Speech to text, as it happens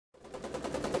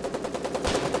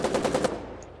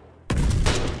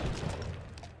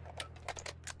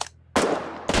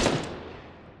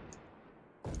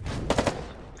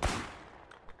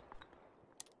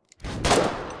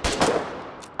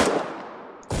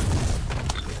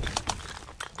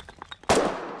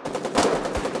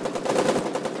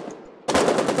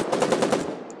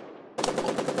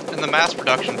in the mass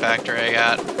production factory, I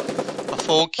got a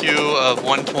full queue of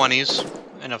 120s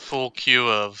and a full queue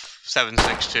of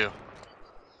 7.62.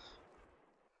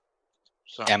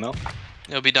 So Ammo?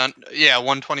 it'll be done. Yeah,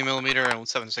 120mm and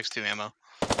 7.62 ammo.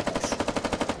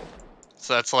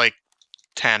 So that's like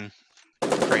 10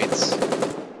 crates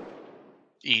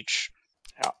each.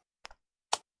 Yeah.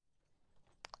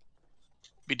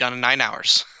 Be done in 9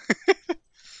 hours.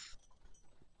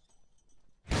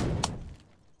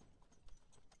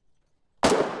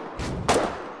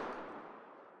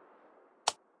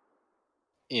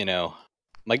 You know,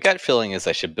 my gut feeling is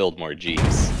I should build more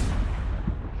Jeeps.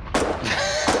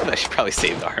 I should probably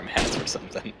save the armats or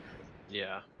something.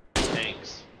 Yeah.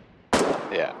 Tanks.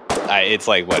 Yeah. It's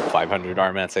like, what, 500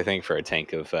 armats, I think, for a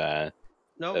tank of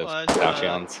No,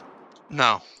 Falchions?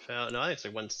 No. No, I think it's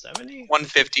like 170.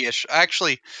 150-ish.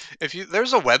 Actually,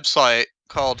 there's a website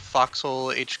called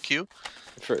Foxhole HQ.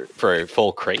 For a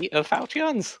full crate of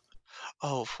Falchions?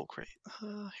 Oh, full crate.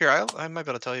 Here, I might be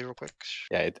able to tell you real quick.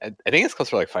 Yeah, I think it's close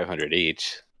to like 500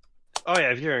 each. Oh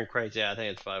yeah, if you're in crates, yeah, I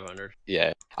think it's 500.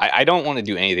 Yeah, I don't want to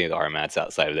do anything with the armats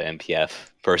outside of the MPF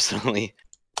personally.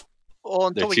 Well,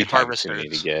 until we get harvesters.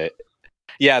 To get.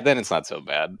 Yeah, then it's not so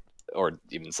bad, or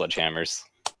even sledgehammers.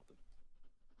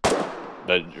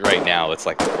 But right now, it's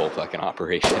like a full fucking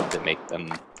operation to make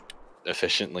them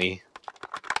efficiently.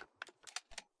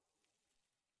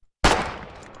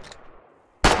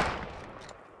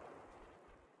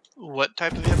 What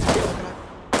type of vehicle are you looking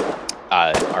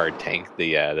at? Our tank,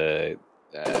 the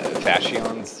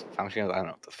Falchions. I don't know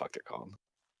what the fuck they're called.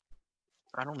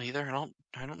 I don't either.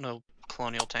 I don't know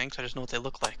colonial tanks. I just know what they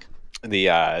look like. The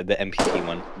MPT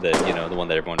one, the one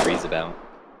that everyone reads about.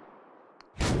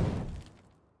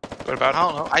 What about? I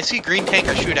don't know. I see green tank.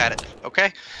 I shoot at it.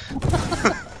 Okay.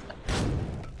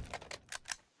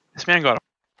 This man got.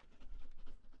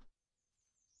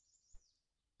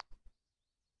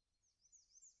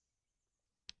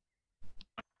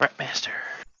 Brettmaster.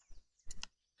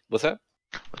 What's that?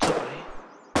 What's up, buddy?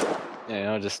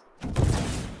 Yeah, just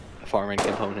farming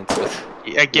components with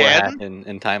Again?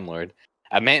 and Time Lord.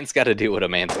 A man's got to do what a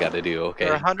man's got to do. Okay.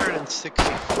 They're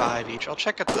 165 each. I'll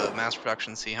check at the mass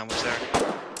production, see how much they're.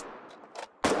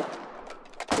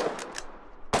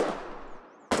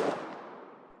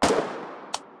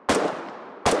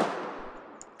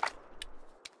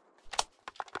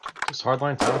 Does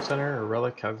Hardline Town Center or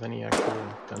Relic have any actual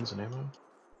guns and ammo?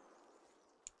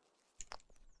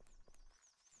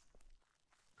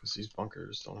 Because these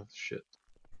bunkers don't have shit.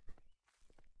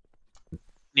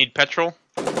 Need petrol?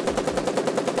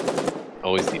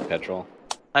 Always need petrol.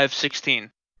 I have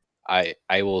 16. I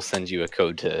will send you a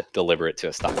code to deliver it to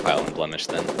a stockpile in Blemish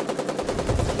then.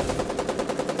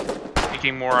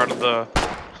 Taking more out of the...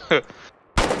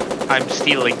 I'm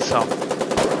stealing some.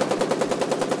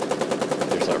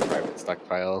 There's our private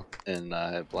stockpile in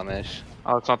Blemish.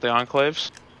 Oh, it's not the Enclaves?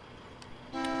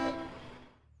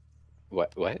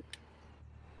 What?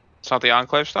 It's not the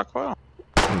Enclave stockpile?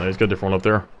 No, he's got a different one up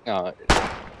there.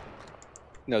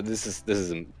 No, this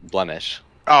is in Blemish.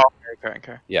 Oh,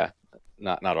 okay. Yeah,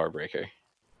 not Arbreaker.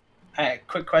 Alright,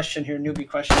 quick question here, newbie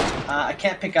question. I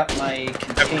can't pick up my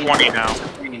container. 20 now.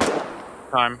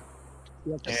 Time.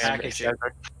 Package.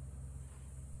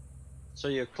 So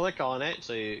you click on it,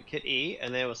 so you hit E,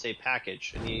 and then it will say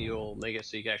package, and you'll make it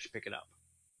so you can actually pick it up.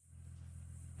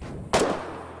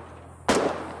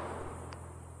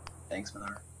 Thanks,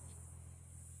 Menard.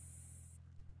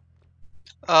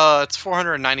 It's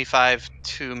 495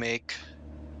 to make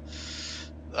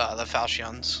the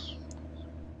Falchions.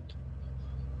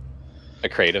 A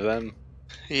crate of them?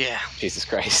 Yeah. Jesus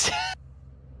Christ.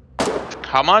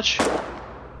 How much?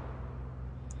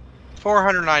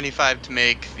 495 to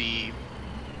make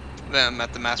them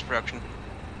at the mass production.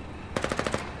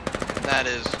 That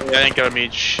is. Yeah, I ain't gonna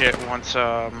mean shit once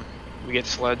we get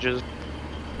sledges.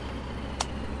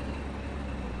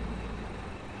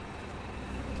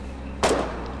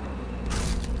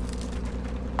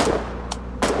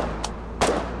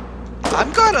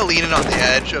 I'm kind of leaning on the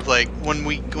edge of like when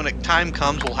time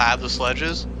comes, we'll have the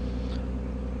sledges.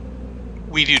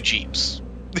 We do jeeps.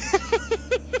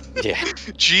 Yeah.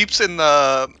 Jeeps in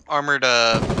the armored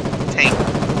tank,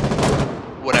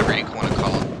 whatever you want to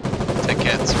call it,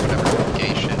 tickets or whatever,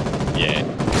 gay shit. Yeah.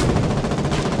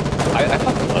 I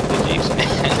fucking love the Jeeps, man.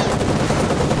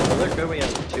 Well, they're good when you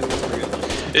have 2 or 3 of them.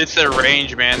 It's their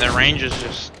range, man. Their range is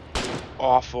just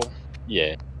awful.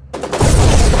 Yeah.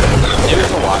 It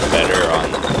was a lot better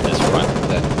on this front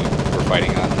that we're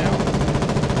fighting on now.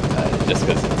 Just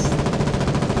because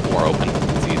it's more open.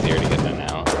 It's easier to get them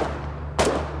out.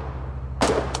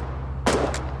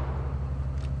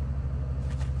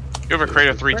 You have a crate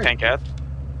of 3 tankettes?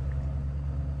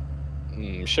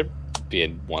 Should be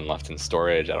one left in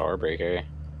storage at our breaker.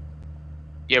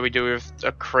 Yeah, we do. We have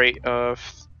a crate of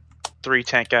 3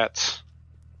 tankettes.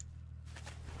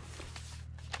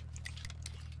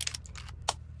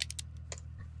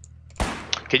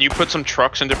 Can you put some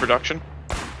trucks into production?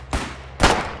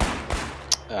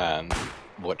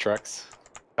 What trucks?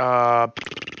 What are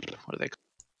they called?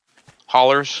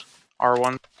 Haulers,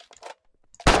 R1.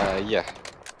 Yeah.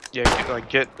 Yeah,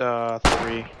 get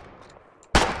 3.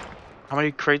 How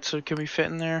many crates can we fit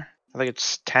in there? I think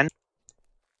it's 10.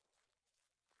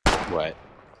 What?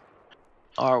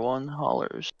 R1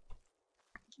 haulers.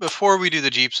 Before we do the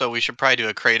Jeeps, though, we should probably do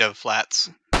a crate of flats.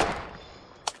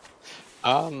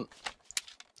 Don't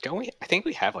we? I think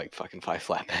we have like fucking 5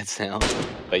 flatbeds now.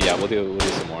 But yeah, we'll do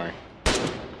some more.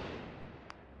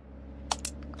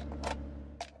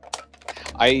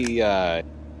 Yeah,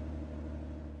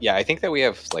 I think that we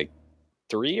have like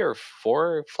 3 or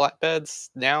 4 flatbeds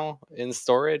now in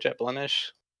storage at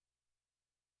Blemish.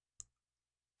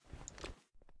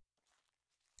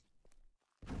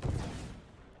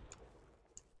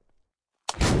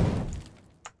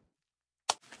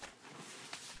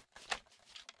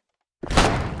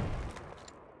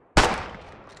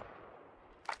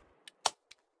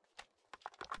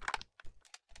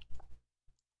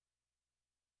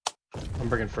 I'm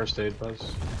bringing first aid, Buzz.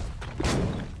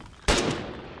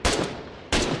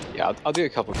 Yeah, I'll do a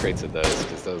couple crates of those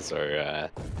because those are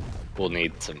we'll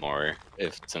need some more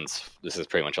since this is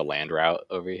pretty much a land route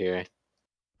over here.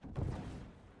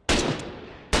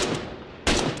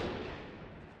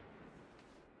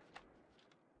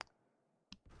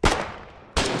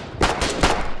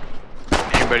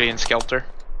 Anybody in Skelter?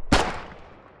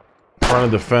 Trying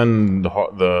to defend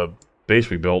the base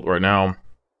we built right now.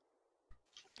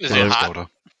 Is it hot?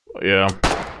 Yeah.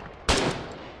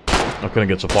 I couldn't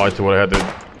get supply to it. I had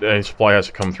to. Any supply has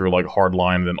to come through like hard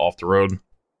line, then off the road.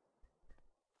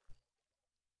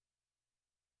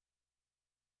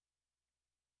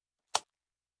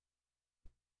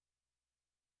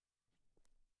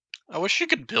 I wish you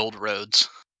could build roads.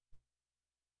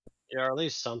 Yeah, or at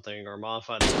least something, or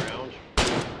modify the ground.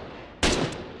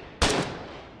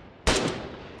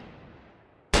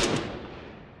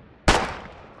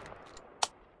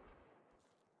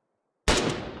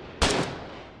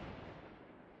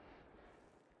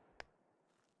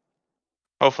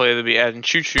 Hopefully they'll be adding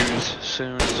choo-choos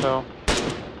soon, so...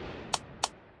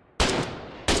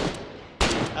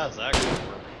 How's that gonna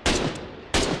work?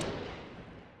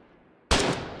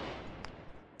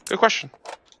 Good question.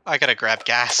 I gotta grab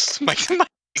gas. My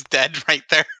is dead right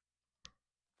there.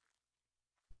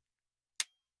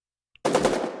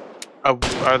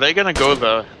 Are they gonna go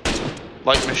the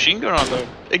light machine gun or the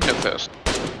Ignifist?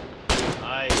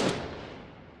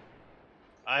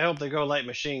 I hope they go light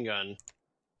machine gun.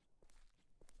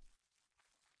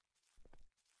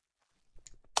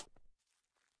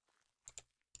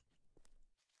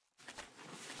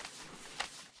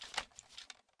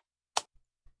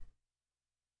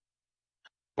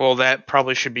 Well, that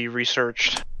probably should be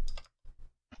researched.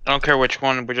 I don't care which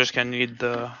one, we're just gonna need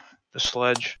the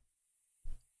sledge.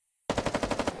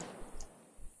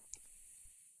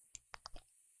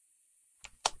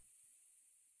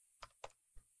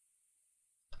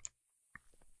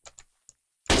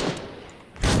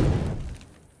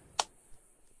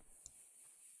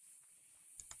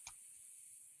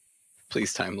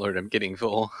 Please, Time Lord, I'm getting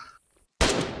full.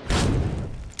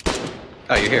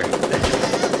 Oh, you're here.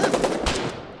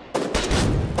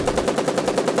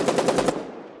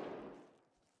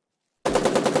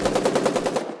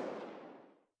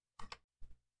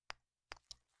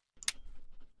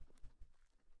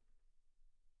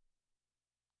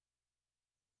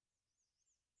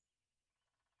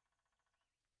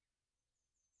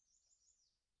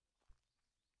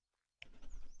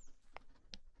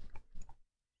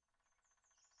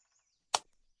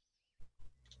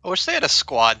 I wish they had a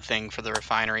squad thing for the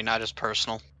refinery, not just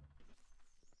personal.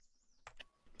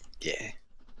 Yeah.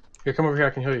 Here, come over here.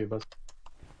 I can heal you, Buzz.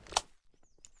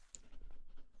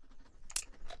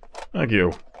 Thank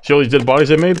you. See all these dead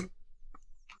bodies I made?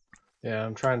 Yeah,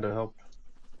 I'm trying to help.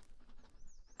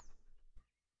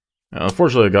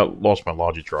 Unfortunately, I lost my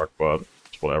Logi truck, but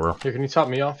it's whatever. Here, can you top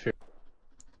me off here?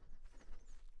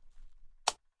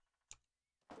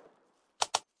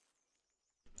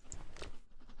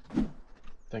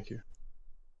 Thank you.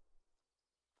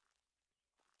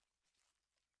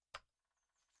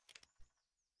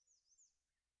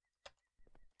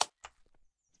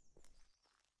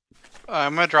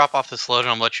 I'm gonna drop off this load and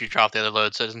I'll let you drop the other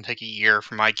load so it doesn't take a year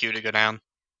for my queue to go down.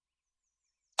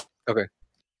 Okay.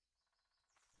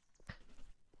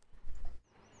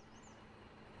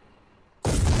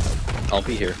 I'll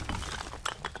be here.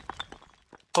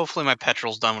 Hopefully my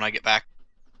petrol's done when I get back.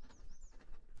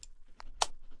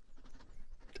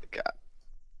 God.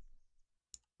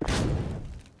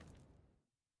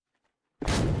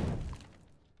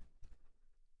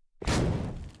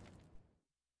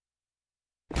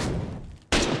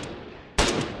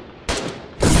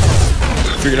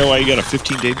 Figured out why you got a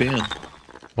 15-day ban.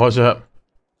 Why's that?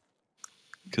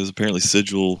 Because apparently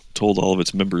Sigil told all of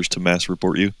its members to mass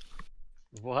report you.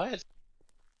 What?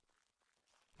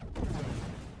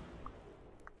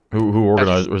 Who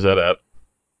organized? Was that at?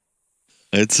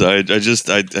 It's I can't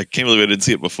believe I didn't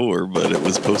see it before, but it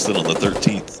was posted on the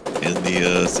 13th in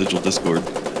the Sigil Discord.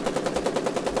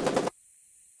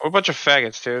 We're a bunch of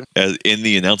faggots, dude. In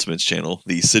the announcements channel,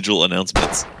 the Sigil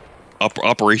announcements,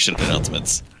 operation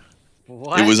announcements.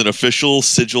 What? It was an official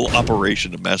Sigil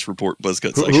operation to mass report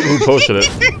Buzzcut Who section. posted it?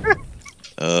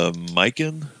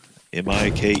 Miken,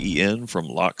 Miken from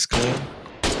Locks Clan,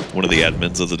 one of the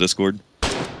admins of the Discord.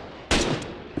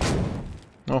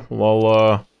 Oh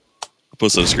well. I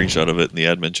posted a screenshot of it in the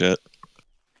admin chat.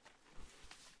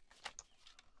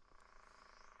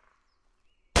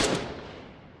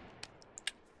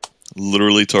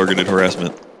 Literally targeted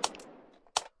harassment.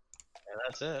 Yeah,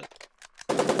 that's it.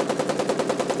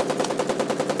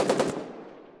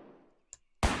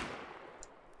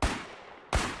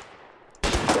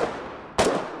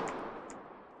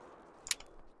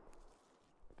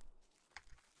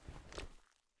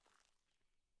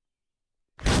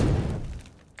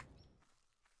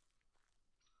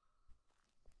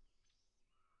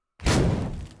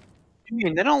 I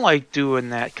mean, they don't like doing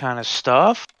that kind of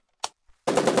stuff.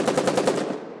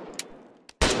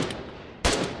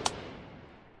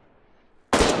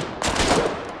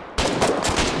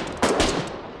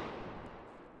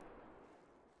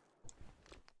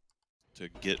 To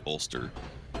get Ulster,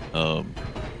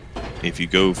 if you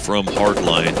go from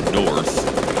Hardline north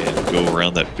and go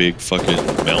around that big fucking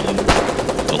mountain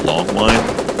to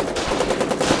Longline,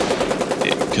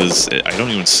 because I don't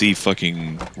even see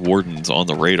fucking wardens on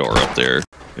the radar up there.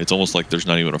 It's almost like there's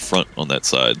not even a front on that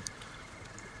side.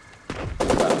 We'll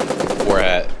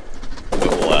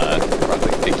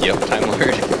probably pick you up, Time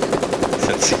Lord.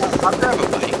 Since I'll grab a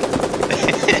bike.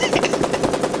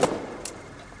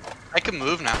 I can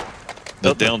move now.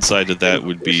 The downside to that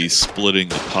would be splitting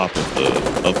the pop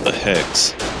of the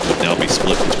hex would now be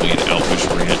split between Outbush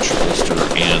Ranch, Ulster,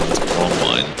 and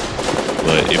Longline.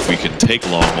 But if we can take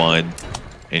Longline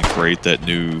and create that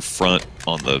new front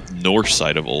on the north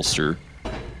side of Ulster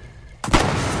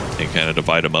and kind of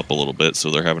divide them up a little bit,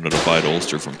 so they're having to divide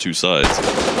Ulster from two sides.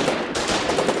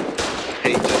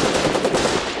 Hey, did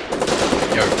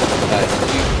you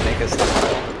make us the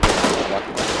file?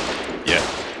 Yeah.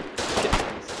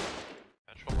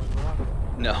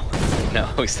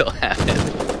 No, we still have it.